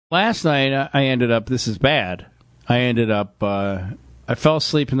Last night, I ended up, this is bad, I fell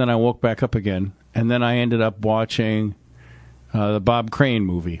asleep and then I woke back up again. And then I ended up watching the Bob Crane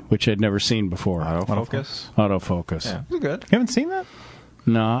movie, which I'd never seen before. Autofocus. Yeah, it's good. You haven't seen that?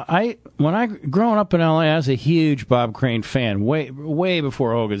 No, growing up in L.A., I was a huge Bob Crane fan, way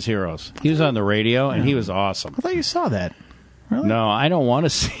before Hogan's Heroes. He was on the radio, and he was awesome. I thought you saw that. Really? No, I don't want to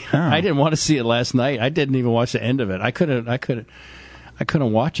see it. I didn't want to see it last night. I didn't even watch the end of it. I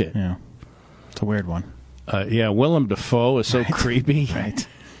couldn't watch it. Yeah. It's a weird one. Willem Dafoe is so creepy. Right.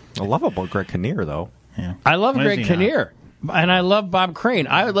 A lovable Greg Kinnear, though. Yeah. I love Greg Kinnear. And I love Bob Crane.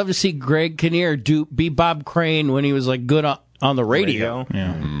 I would love to see Greg Kinnear be Bob Crane when he was like good on the radio.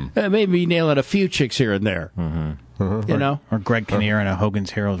 Yeah. Mm-hmm. Maybe nailing a few chicks here and there. Mm-hmm. You know? Or Greg Kinnear in a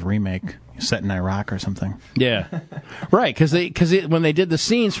Hogan's Heroes remake set in Iraq or something. Yeah. Right, because when they did the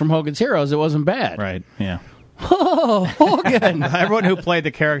scenes from Hogan's Heroes, it wasn't bad. Right, yeah. Oh, Hogan! Everyone who played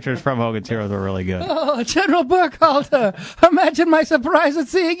the characters from Hogan's Heroes were really good. Oh, General Burkhalter! Imagine my surprise at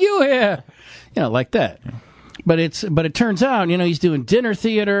seeing you here. You know, like that. Yeah. But it turns out, you know, he's doing dinner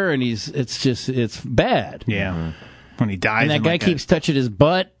theater, and it's bad. Yeah. Mm-hmm. When he dies, and that guy keeps touching his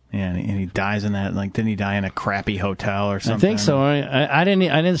butt. Yeah, and he dies in that. Like, didn't he die in a crappy hotel or something? I think so. I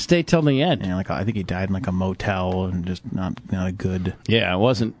didn't stay till the end. Yeah, I think he died in like a motel and just not a good. Yeah, it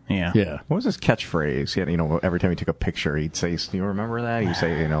wasn't. Yeah. What was his catchphrase? You know, every time he took a picture, he'd say, "Do you remember that?" He'd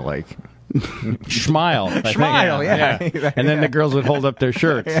say, you know, like. Smile. Smile, yeah. And then the girls would hold up their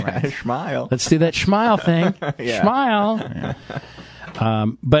shirts. Yeah, right. Smile. Let's do that smile thing. Yeah. Smile.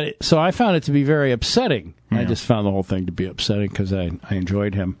 Yeah. So I found it to be very upsetting. Yeah. I just found the whole thing to be upsetting because I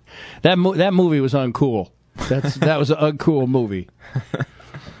enjoyed him. That movie was uncool. That was an uncool movie.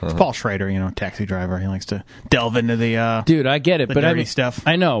 It's Paul Schrader, you know, taxi driver. He likes to delve into the dude. I get it, but dirty stuff.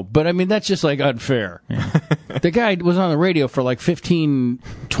 I know, but I mean that's just like unfair. Yeah. The guy was on the radio for like 15,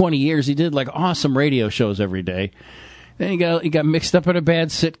 20 years. He did like awesome radio shows every day. Then he got mixed up in a bad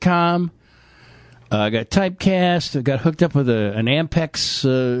sitcom. Got typecast. Got hooked up with an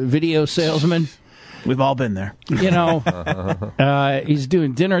Ampex video salesman. We've all been there. You know, he's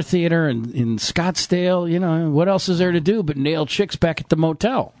doing dinner theater in Scottsdale. You know, what else is there to do but nail chicks back at the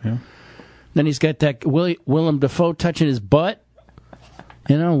motel? Yeah. Then he's got that Willem Dafoe touching his butt.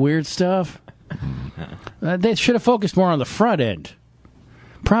 You know, weird stuff. They should have focused more on the front end.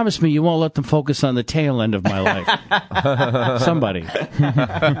 Promise me you won't let them focus on the tail end of my life. Somebody.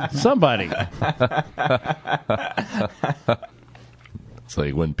 It's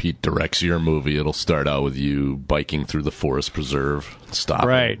like when Pete directs your movie, it'll start out with you biking through the forest preserve, stopping.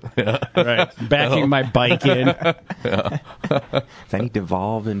 Right, right. Backing my bike in. Yeah. Then he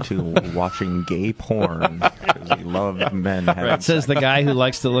devolved into watching gay porn because he loved men. It says the guy who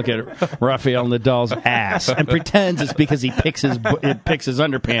likes to look at Raphael Nadal's ass and pretends it's because he picks his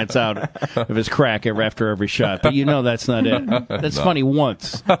underpants out of his crack after every shot. But you know that's not it. That's funny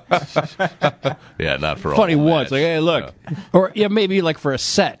once. Yeah, not for all. Funny once, like hey, look, or yeah, maybe like for a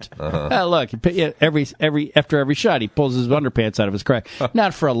set. Look, after every shot, he pulls his underpants out of his crack.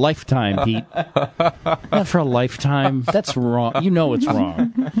 Not for a lifetime, Pete. Not for a lifetime. That's wrong. You know it's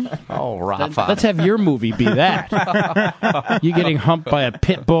wrong. Oh, Rafa. Let's have your movie be that. You getting humped by a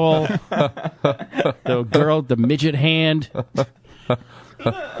pit bull, the girl, the midget hand,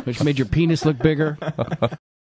 which made your penis look bigger.